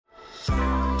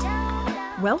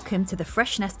Welcome to the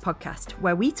Fresh Nest podcast,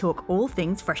 where we talk all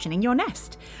things freshening your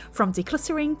nest, from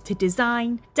decluttering to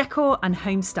design, decor and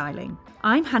home styling.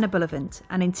 I'm Hannah Bullivant,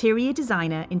 an interior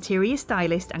designer, interior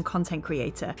stylist and content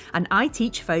creator, and I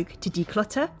teach folk to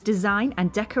declutter, design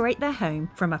and decorate their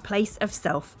home from a place of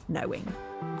self-knowing.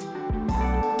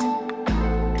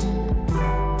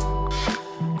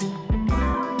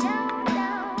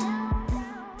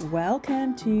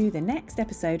 Welcome to the next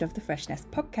episode of the Fresh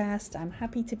Nest podcast. I'm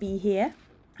happy to be here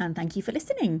and thank you for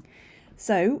listening.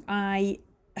 So I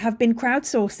have been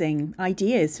crowdsourcing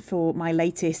ideas for my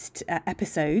latest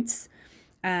episodes,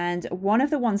 and one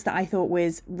of the ones that I thought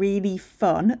was really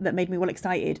fun that made me well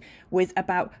excited was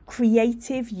about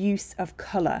creative use of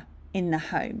colour in the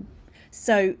home.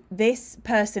 So this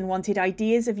person wanted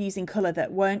ideas of using colour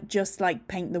that weren't just like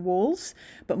paint the walls,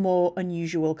 but more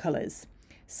unusual colours.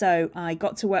 So I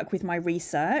got to work with my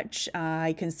research,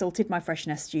 I consulted my Fresh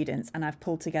Nest students, and I've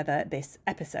pulled together this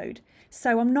episode.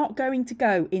 So I'm not going to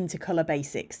go into colour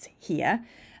basics here.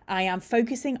 I am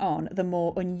focusing on the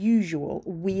more unusual,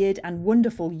 weird and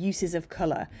wonderful uses of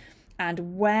colour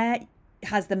and where it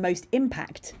has the most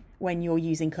impact when you're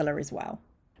using colour as well.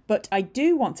 But I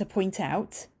do want to point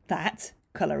out that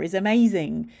colour is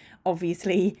amazing.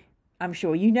 Obviously, I'm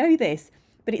sure you know this,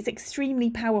 but it's extremely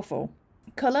powerful.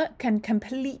 Colour can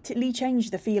completely change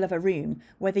the feel of a room,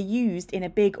 whether used in a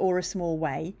big or a small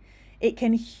way. It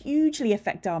can hugely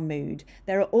affect our mood.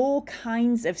 There are all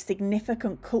kinds of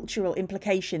significant cultural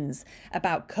implications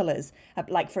about colours,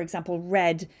 like, for example,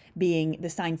 red being the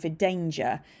sign for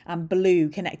danger and blue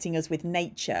connecting us with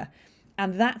nature.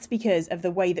 And that's because of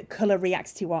the way that colour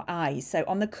reacts to our eyes. So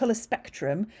on the colour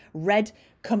spectrum, red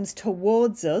comes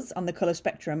towards us on the colour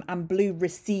spectrum and blue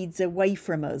recedes away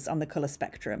from us on the colour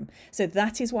spectrum. So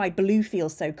that is why blue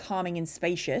feels so calming and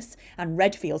spacious and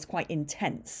red feels quite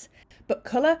intense. But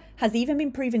colour has even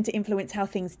been proven to influence how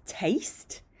things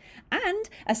taste. And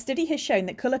a study has shown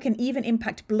that colour can even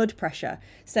impact blood pressure.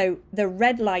 So the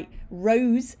red light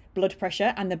rose blood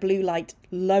pressure and the blue light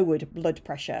lowered blood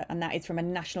pressure. And that is from a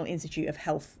National Institute of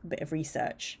Health bit of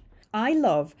research. I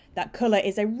love that colour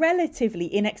is a relatively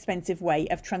inexpensive way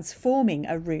of transforming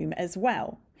a room as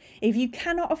well. If you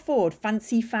cannot afford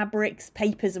fancy fabrics,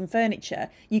 papers and furniture,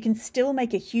 you can still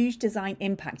make a huge design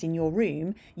impact in your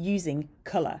room using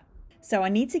colour. So I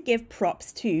need to give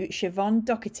props to Siobhan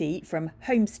Doherty from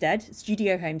Homestead,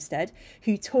 Studio Homestead,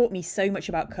 who taught me so much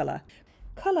about colour.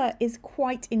 Colour is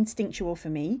quite instinctual for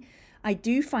me. I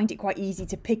do find it quite easy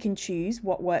to pick and choose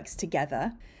what works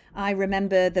together. I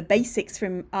remember the basics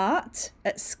from art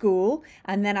at school,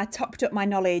 and then I topped up my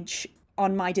knowledge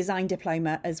on my design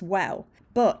diploma as well.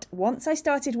 But once I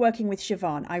started working with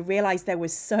Siobhan, I realised there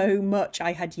was so much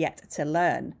I had yet to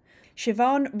learn.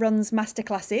 Siobhan runs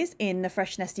masterclasses in the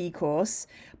Fresh Nest e-course,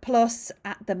 plus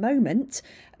at the moment,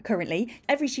 currently,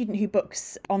 every student who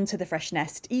books onto the Fresh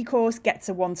Nest e-course gets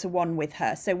a one-to-one with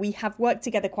her. So we have worked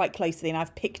together quite closely and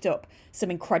I've picked up some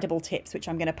incredible tips which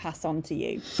I'm going to pass on to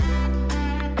you.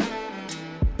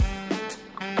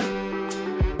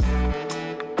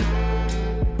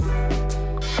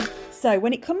 So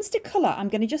when it comes to colour, I'm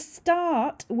going to just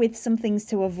start with some things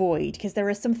to avoid because there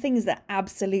are some things that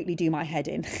absolutely do my head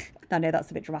in. I know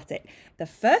that's a bit dramatic. The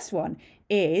first one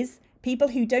is people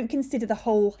who don't consider the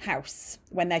whole house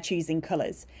when they're choosing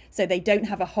colours. So they don't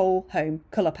have a whole home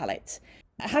colour palette.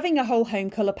 Having a whole home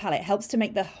colour palette helps to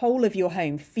make the whole of your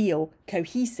home feel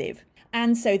cohesive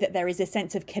and so that there is a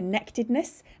sense of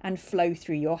connectedness and flow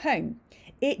through your home.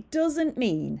 It doesn't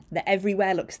mean that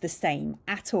everywhere looks the same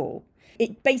at all.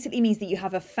 It basically means that you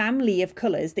have a family of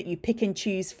colours that you pick and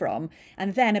choose from,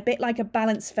 and then a bit like a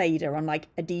balance fader on like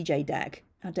a DJ deck.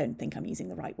 I don't think I'm using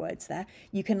the right words there.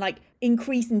 You can like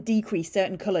increase and decrease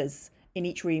certain colours in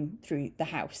each room through the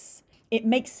house. It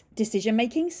makes decision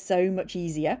making so much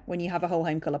easier when you have a whole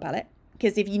home colour palette,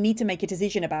 because if you need to make a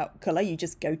decision about colour, you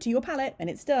just go to your palette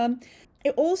and it's done.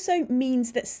 It also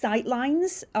means that sight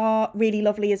lines are really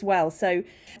lovely as well. So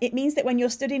it means that when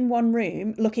you're stood in one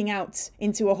room, looking out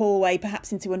into a hallway,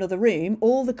 perhaps into another room,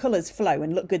 all the colours flow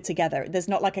and look good together. There's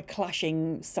not like a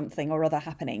clashing something or other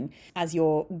happening as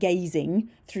you're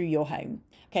gazing through your home.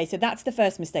 Okay, so that's the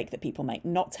first mistake that people make,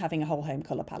 not having a whole home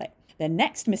colour palette. The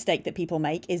next mistake that people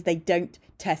make is they don't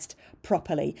test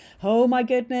properly. Oh my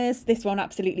goodness, this one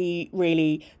absolutely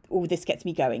really, this gets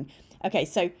me going. Okay,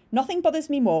 so nothing bothers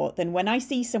me more than when I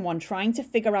see someone trying to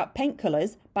figure out paint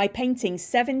colours by painting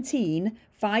 17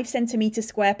 5cm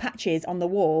square patches on the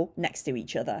wall next to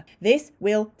each other. This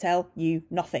will tell you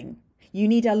nothing. You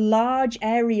need a large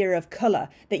area of colour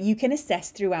that you can assess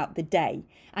throughout the day,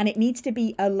 and it needs to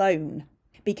be alone.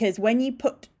 Because when you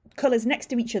put colours next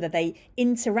to each other, they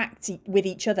interact with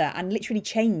each other and literally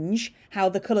change how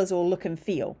the colours all look and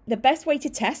feel. The best way to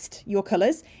test your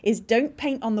colours is don't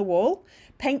paint on the wall.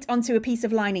 Paint onto a piece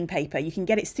of lining paper. You can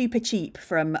get it super cheap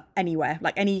from anywhere,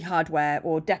 like any hardware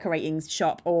or decorating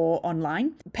shop or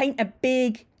online. Paint a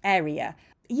big area,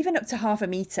 even up to 1/2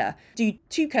 meter. Do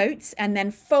 2 coats and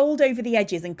then fold over the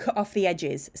edges and cut off the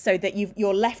edges so that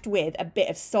you're left with a bit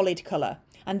of solid colour.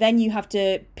 And then you have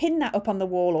to pin that up on the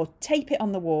wall or tape it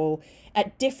on the wall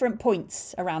at different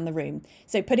points around the room.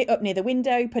 So put it up near the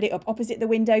window, put it up opposite the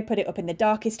window, put it up in the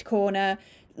darkest corner,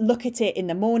 look at it in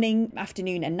the morning,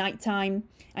 afternoon and nighttime,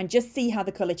 and just see how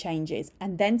the colour changes.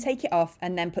 And then take it off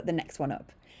and then put the next one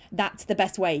up. That's the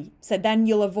best way. So then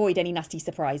you'll avoid any nasty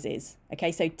surprises.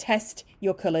 Okay, so test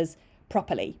your colours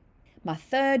properly. My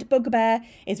third bugbear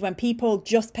is when people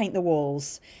just paint the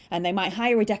walls, and they might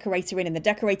hire a decorator in, and the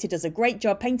decorator does a great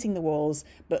job painting the walls,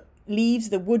 but leaves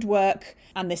the woodwork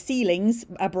and the ceilings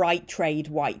a bright trade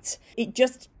white. It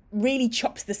just really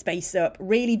chops the space up,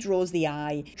 really draws the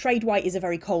eye. Trade white is a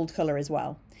very cold colour as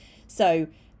well. So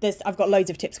I've got loads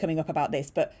of tips coming up about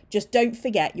this, but just don't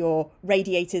forget your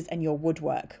radiators and your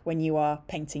woodwork when you are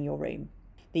painting your room.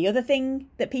 The other thing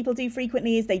that people do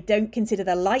frequently is they don't consider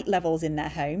the light levels in their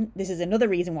home. This is another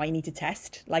reason why you need to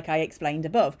test, like I explained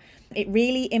above. It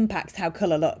really impacts how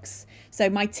colour looks. So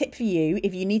my tip for you,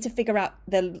 if you need to figure out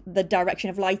the direction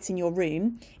of light in your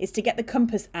room, is to get the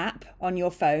Compass app on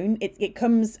your phone. It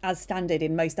comes as standard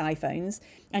in most iPhones,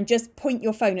 and just point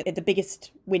your phone at the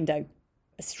biggest window,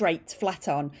 straight, flat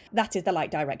on. That is the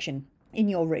light direction in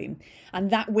your room,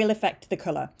 and that will affect the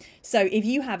colour. So if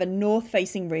you have a north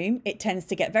facing room, it tends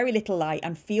to get very little light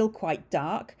and feel quite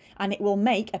dark, and it will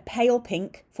make a pale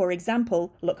pink, for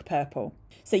example, look purple.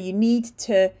 So you need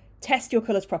to test your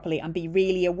colours properly and be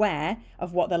really aware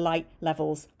of what the light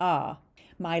levels are.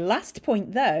 My last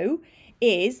point though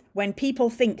is when people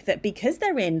think that because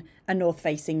they're in a north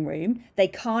facing room, they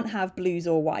can't have blues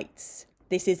or whites.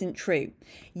 This isn't true.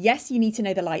 Yes, you need to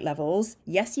know the light levels.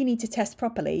 Yes, you need to test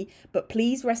properly, but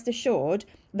please rest assured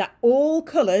that all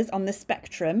colours on the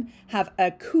spectrum have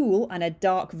a cool and a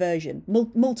dark version,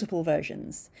 multiple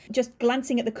versions. Just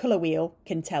glancing at the colour wheel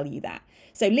can tell you that.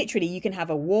 So literally you can have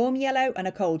a warm yellow and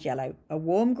a cold yellow, a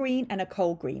warm green and a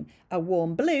cold green, a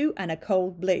warm blue and a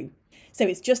cold blue. So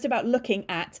it's just about looking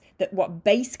at what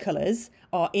base colours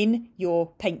are in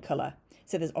your paint colour.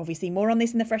 So there's obviously more on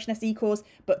this in the Freshness e-course,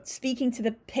 but speaking to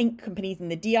the paint companies in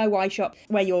the DIY shop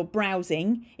where you're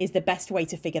browsing is the best way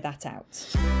to figure that out.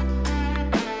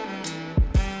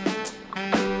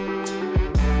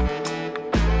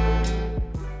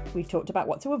 We've talked about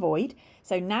what to avoid.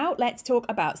 So now let's talk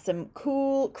about some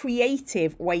cool,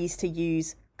 creative ways to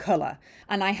use colour.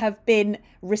 And I have been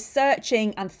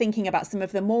researching and thinking about some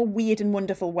of the more weird and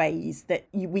wonderful ways that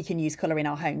we can use colour in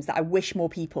our homes that I wish more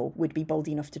people would be bold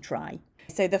enough to try.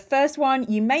 So the first one,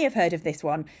 you may have heard of this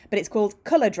one, but it's called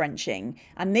colour drenching.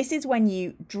 And this is when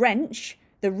you drench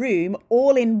the room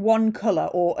all in one colour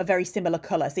or a very similar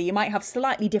colour. So you might have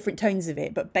slightly different tones of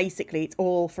it, but basically it's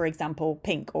all, for example,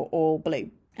 pink or all blue.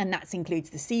 And that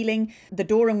includes the ceiling, the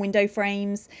door and window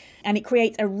frames, and it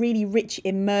creates a really rich,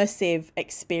 immersive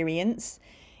experience.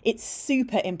 It's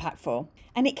super impactful,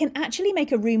 and it can actually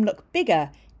make a room look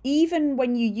bigger, even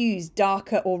when you use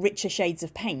darker or richer shades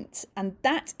of paint. And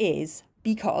that is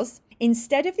because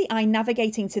instead of the eye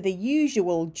navigating to the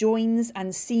usual joins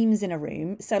and seams in a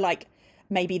room, so like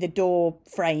maybe the door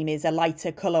frame is a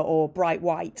lighter colour or bright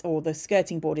white, or the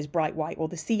skirting board is bright white, or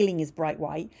the ceiling is bright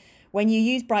white, when you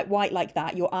use bright white like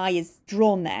that, your eye is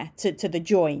drawn there to the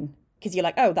join because you're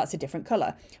like, oh, that's a different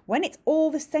colour. When it's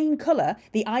all the same colour,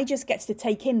 the eye just gets to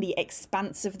take in the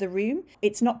expanse of the room.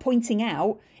 It's not pointing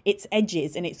out its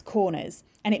edges and its corners,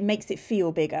 and it makes it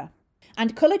feel bigger.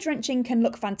 And colour drenching can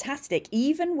look fantastic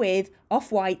even with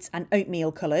off-whites and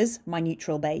oatmeal colours, my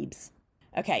neutral babes.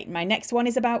 Okay, my next one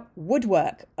is about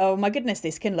woodwork. Oh my goodness,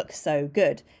 this can look so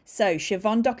good. So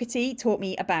Siobhan Doherty taught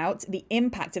me about the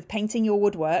impact of painting your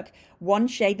woodwork one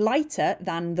shade lighter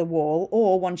than the wall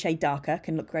or one shade darker,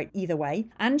 can look great either way.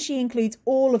 And she includes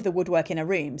all of the woodwork in a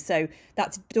room. So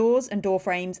that's doors and door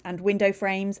frames and window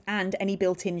frames and any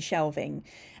built-in shelving.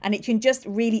 And it can just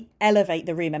really elevate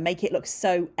the room and make it look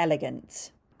so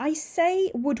elegant. I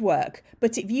say woodwork,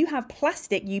 but if you have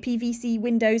plastic UPVC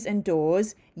windows and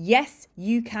doors, yes,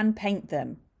 you can paint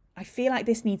them. I feel like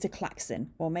this needs a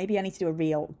klaxon, or maybe I need to do a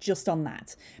reel just on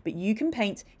that. But you can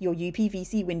paint your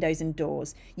UPVC windows and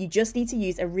doors. You just need to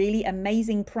use a really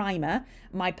amazing primer.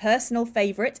 My personal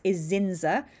favourite is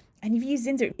Zinsser. And if you use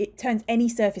Zinsser, it turns any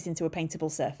surface into a paintable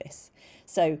surface.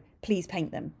 So please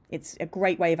paint them. It's a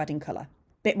great way of adding colour.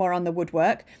 bit more on the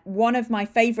woodwork, one of my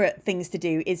favourite things to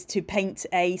do is to paint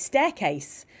a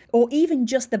staircase or even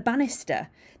just the banister.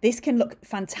 This can look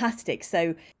fantastic.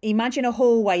 So imagine a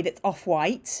hallway that's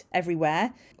off-white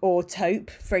everywhere, or taupe,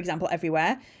 for example,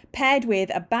 everywhere, paired with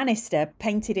a banister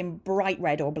painted in bright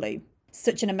red or blue.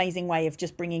 Such an amazing way of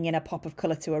just bringing in a pop of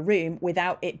colour to a room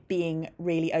without it being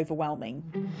really overwhelming.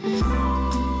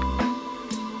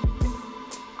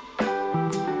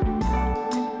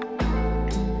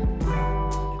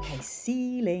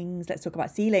 Ceilings. Let's talk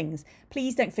about ceilings.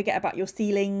 Please don't forget about your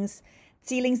ceilings.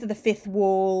 Ceilings are the fifth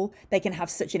wall. They can have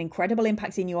such an incredible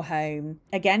impact in your home.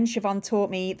 Again, Siobhan taught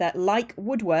me that, like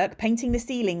woodwork, painting the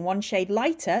ceiling one shade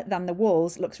lighter than the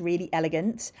walls looks really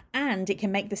elegant, and it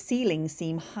can make the ceiling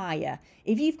seem higher.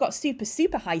 If you've got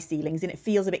super high ceilings and it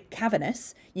feels a bit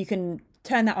cavernous, you can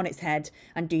turn that on its head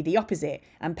and do the opposite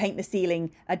and paint the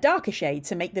ceiling a darker shade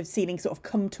to make the ceiling sort of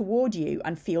come toward you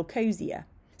and feel cozier.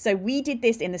 So we did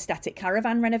this in the static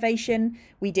caravan renovation.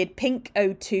 We did pink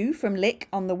 02 from Lick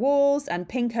on the walls and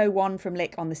pink 01 from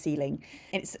Lick on the ceiling.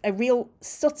 It's a real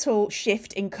subtle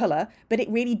shift in colour, but it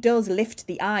really does lift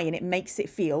the eye and it makes it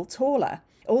feel taller.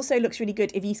 Also looks really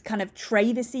good if you kind of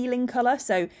tray the ceiling colour.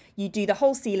 So you do the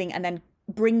whole ceiling and then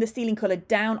bring the ceiling colour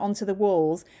down onto the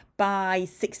walls by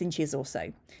 6 inches or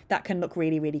so. That can look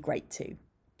really, really great too.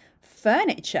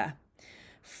 Furniture.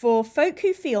 For folk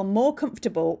who feel more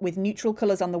comfortable with neutral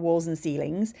colours on the walls and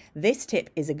ceilings, this tip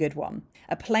is a good one.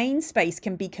 A plain space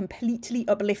can be completely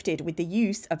uplifted with the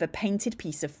use of a painted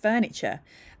piece of furniture.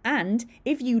 And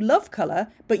if you love colour,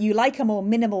 but you like a more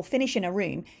minimal finish in a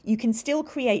room, you can still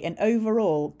create an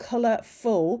overall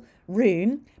colourful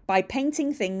room by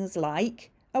painting things like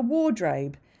a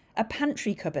wardrobe, a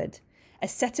pantry cupboard, a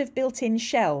set of built-in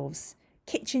shelves,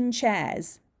 kitchen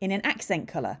chairs in an accent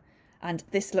colour. And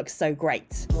this looks so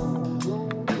great.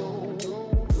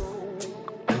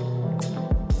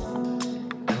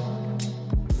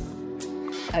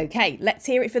 Okay, let's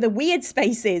hear it for the weird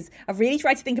spaces. I've really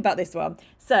tried to think about this one.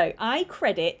 So I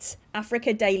credit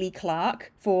Africa Daly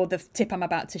Clark for the tip I'm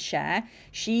about to share.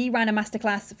 She ran a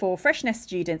masterclass for Freshness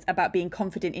students about being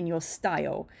confident in your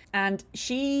style. And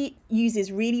she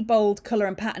uses really bold colour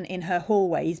and pattern in her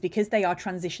hallways because they are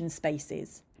transition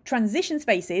spaces. Transition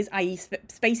spaces, i.e.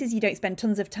 spaces you don't spend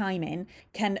tons of time in,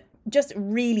 can just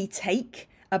really take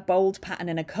a bold pattern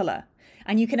and a colour.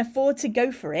 And you can afford to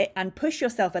go for it and push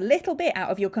yourself a little bit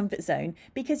out of your comfort zone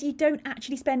because you don't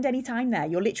actually spend any time there.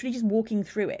 You're literally just walking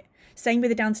through it. Same with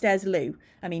the downstairs loo.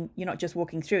 I mean, you're not just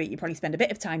walking through it, you probably spend a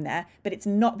bit of time there, but it's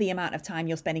not the amount of time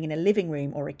you're spending in a living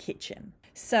room or a kitchen.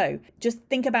 So just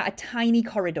think about a tiny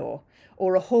corridor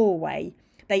or a hallway.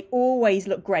 They always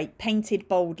look great, painted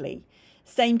boldly.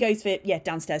 Same goes for,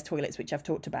 downstairs toilets, which I've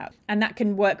talked about. And that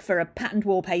can work for a patterned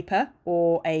wallpaper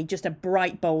or just a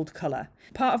bright, bold colour.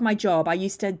 Part of my job, I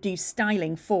used to do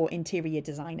styling for interior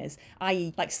designers,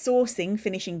 i.e. like sourcing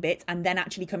finishing bits and then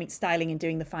actually coming to styling and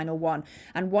doing the final one.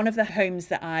 And one of the homes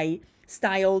that I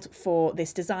styled for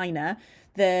this designer,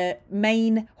 the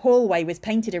main hallway was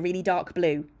painted a really dark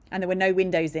blue and there were no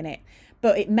windows in it.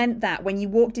 But it meant that when you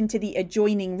walked into the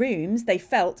adjoining rooms, they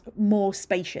felt more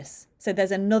spacious. So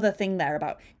there's another thing there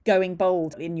about going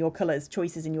bold in your colours,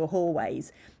 choices in your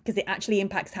hallways, because it actually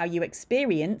impacts how you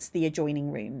experience the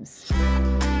adjoining rooms.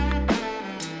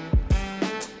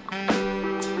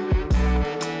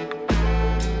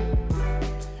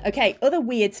 Okay, other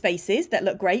weird spaces that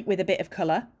look great with a bit of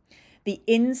colour. The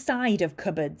inside of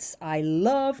cupboards. I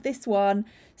love this one.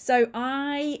 So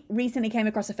I recently came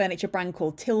across a furniture brand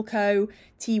called Tylco,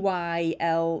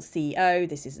 Tylco.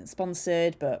 This isn't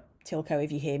sponsored, but Tylco,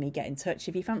 if you hear me, get in touch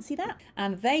if you fancy that.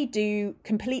 And they do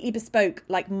completely bespoke,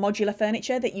 like modular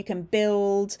furniture that you can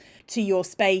build to your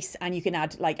space, and you can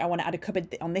add, like, I want to add a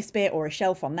cupboard on this bit or a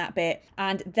shelf on that bit.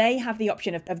 And they have the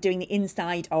option of doing the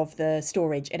inside of the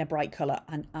storage in a bright colour,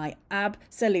 and I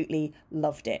absolutely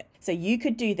loved it. So you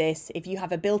could do this if you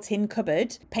have a built-in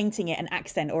cupboard, painting it an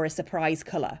accent or a surprise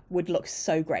colour would look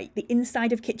so great. The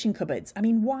inside of kitchen cupboards, I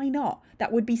mean, why not?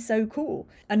 That would be so cool.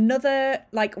 Another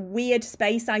like weird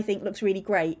space I think looks really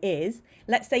great is,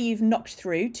 let's say you've knocked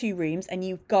through 2 rooms and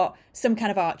you've got some kind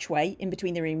of archway in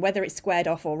between the room, whether it's squared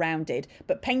off or rounded,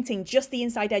 but painting just the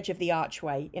inside edge of the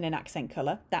archway in an accent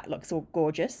colour, that looks all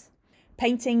gorgeous.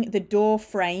 Painting the door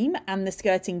frame and the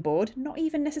skirting board, not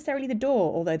even necessarily the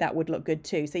door, although that would look good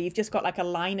too. So you've just got like a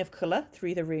line of colour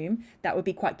through the room. That would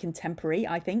be quite contemporary,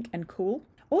 I think, and cool.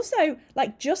 Also,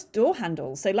 like just door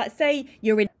handles. So let's say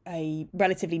you're in a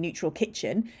relatively neutral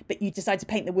kitchen, but you decide to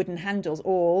paint the wooden handles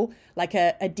all like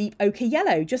a deep ochre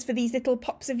yellow, just for these little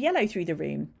pops of yellow through the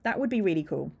room. That would be really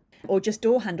cool. Or just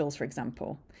door handles, for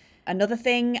example. Another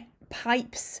thing,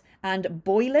 pipes and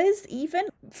boilers, even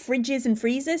fridges and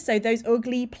freezers. So those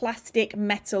ugly plastic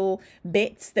metal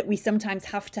bits that we sometimes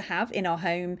have to have in our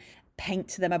home,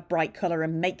 paint them a bright colour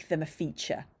and make them a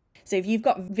feature. So if you've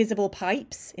got visible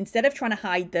pipes, instead of trying to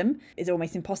hide them, it's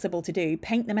almost impossible to do,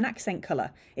 paint them an accent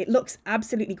colour. It looks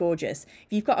absolutely gorgeous.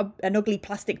 If you've got an ugly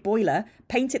plastic boiler,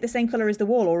 paint it the same colour as the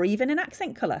wall, or even an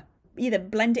accent colour. Either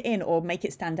blend it in or make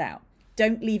it stand out.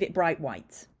 Don't leave it bright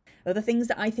white. Other things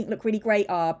that I think look really great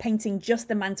are painting just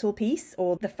the mantelpiece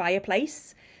or the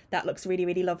fireplace. That looks really,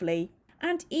 really lovely.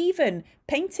 And even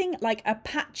painting like a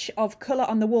patch of colour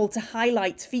on the wall to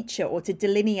highlight feature or to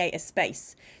delineate a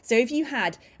space. So if you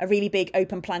had a really big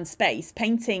open plan space,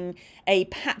 painting a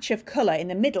patch of colour in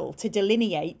the middle to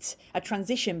delineate a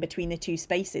transition between the two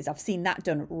spaces. I've seen that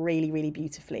done really, really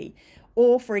beautifully.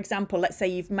 Or, for example, let's say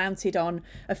you've mounted on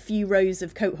a few rows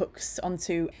of coat hooks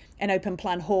onto an open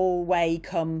plan hallway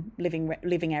come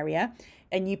living area,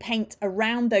 and you paint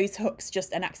around those hooks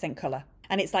just an accent colour.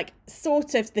 And it's like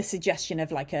sort of the suggestion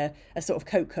of like a sort of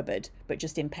coat cupboard, but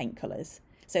just in paint colours.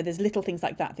 So there's little things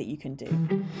like that you can do.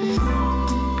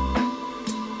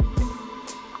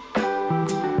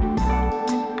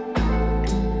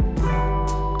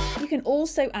 You can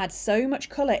also add so much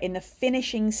colour in the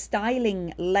finishing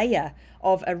styling layer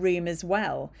of a room as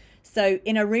well. So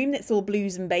in a room that's all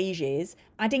blues and beiges,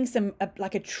 adding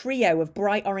like a trio of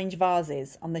bright orange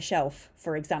vases on the shelf,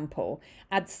 for example,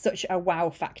 adds such a wow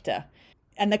factor.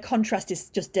 And the contrast is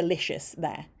just delicious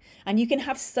there. And you can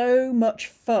have so much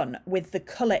fun with the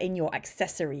colour in your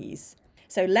accessories.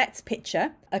 So let's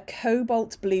picture a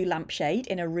cobalt blue lampshade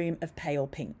in a room of pale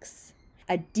pinks.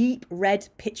 A deep red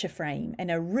picture frame in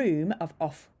a room of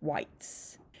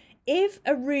off-whites. If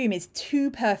a room is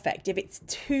too perfect, if it's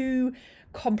too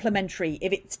complementary,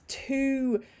 if it's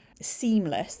too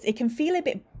seamless, it can feel a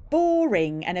bit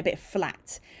boring and a bit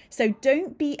flat. So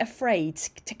don't be afraid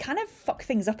to kind of fuck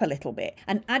things up a little bit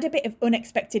and add a bit of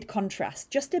unexpected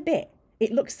contrast, just a bit.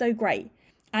 It looks so great.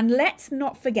 And let's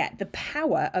not forget the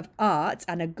power of art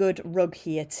and a good rug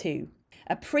here too.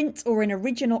 A print or an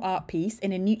original art piece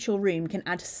in a neutral room can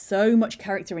add so much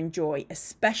character and joy,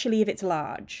 especially if it's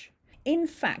large. In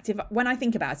fact, when I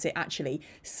think about it, actually,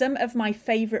 some of my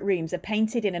favourite rooms are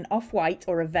painted in an off-white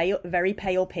or a very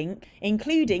pale pink,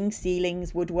 including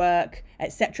ceilings, woodwork,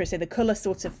 etc. So the colour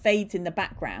sort of fades in the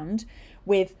background,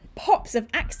 with pops of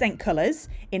accent colours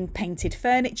in painted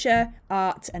furniture,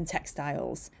 art and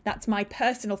textiles. That's my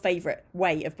personal favourite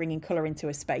way of bringing colour into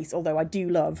a space, although I do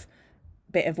love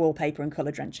a bit of wallpaper and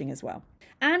colour drenching as well.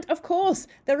 And of course,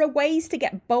 there are ways to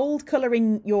get bold colour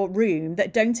in your room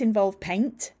that don't involve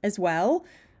paint as well.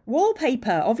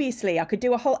 Wallpaper, obviously, I could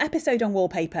do a whole episode on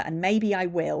wallpaper, and maybe I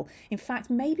will. In fact,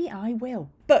 maybe I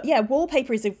will. But yeah,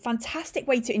 wallpaper is a fantastic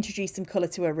way to introduce some colour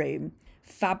to a room.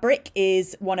 Fabric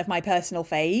is one of my personal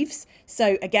faves.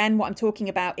 So again, what I'm talking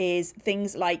about is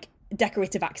things like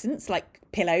decorative accents, like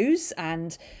pillows,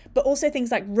 but also things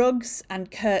like rugs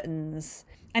and curtains.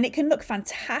 And it can look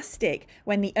fantastic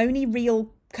when the only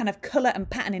real kind of colour and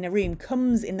pattern in a room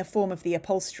comes in the form of the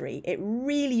upholstery. It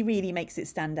really, really makes it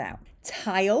stand out.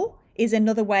 Tile is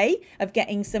another way of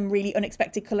getting some really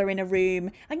unexpected colour in a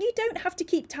room. And you don't have to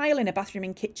keep tile in a bathroom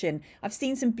and kitchen. I've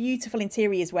seen some beautiful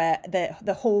interiors where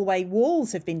the hallway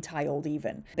walls have been tiled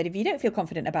even. But if you don't feel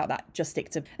confident about that, just stick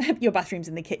to your bathrooms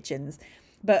and the kitchens.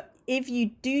 But if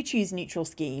you do choose neutral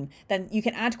scheme, then you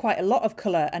can add quite a lot of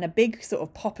colour and a big sort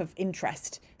of pop of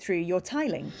interest through your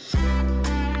tiling.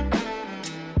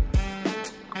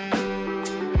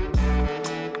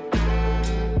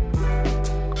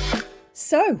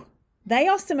 So, they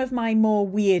are some of my more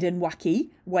weird and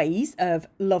wacky ways of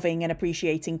loving and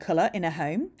appreciating colour in a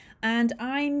home. And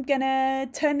I'm gonna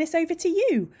turn this over to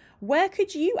you. Where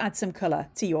could you add some colour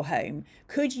to your home?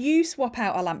 Could you swap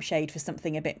out a lampshade for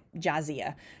something a bit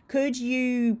jazzier? Could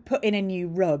you put in a new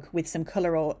rug with some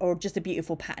colour or just a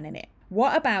beautiful pattern in it?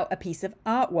 What about a piece of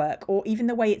artwork or even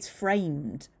the way it's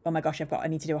framed? Oh my gosh, I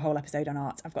need to do a whole episode on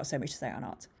art. I've got so much to say on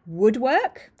art.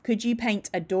 Woodwork? Could you paint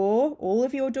a door, all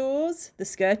of your doors, the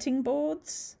skirting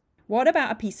boards? What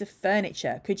about a piece of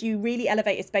furniture? Could you really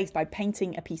elevate a space by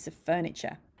painting a piece of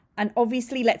furniture? And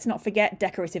obviously, let's not forget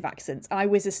decorative accents. I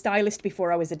was a stylist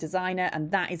before I was a designer, and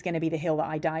that is going to be the hill that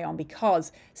I die on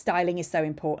because styling is so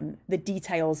important. The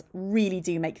details really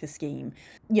do make the scheme.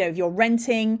 You know, if you're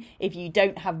renting, if you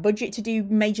don't have budget to do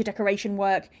major decoration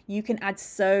work, you can add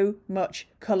so much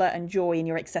colour and joy in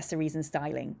your accessories and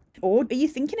styling. Or are you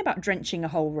thinking about drenching a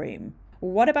whole room?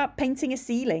 What about painting a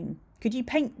ceiling? Could you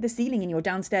paint the ceiling in your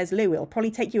downstairs loo? It'll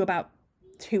probably take you about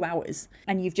 2 hours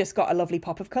and you've just got a lovely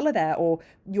pop of colour there. Or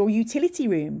your utility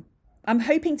room. I'm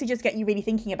hoping to just get you really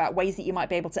thinking about ways that you might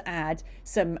be able to add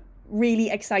some really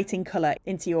exciting colour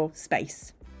into your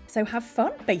space. So have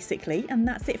fun, basically, and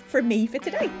that's it from me for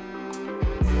today.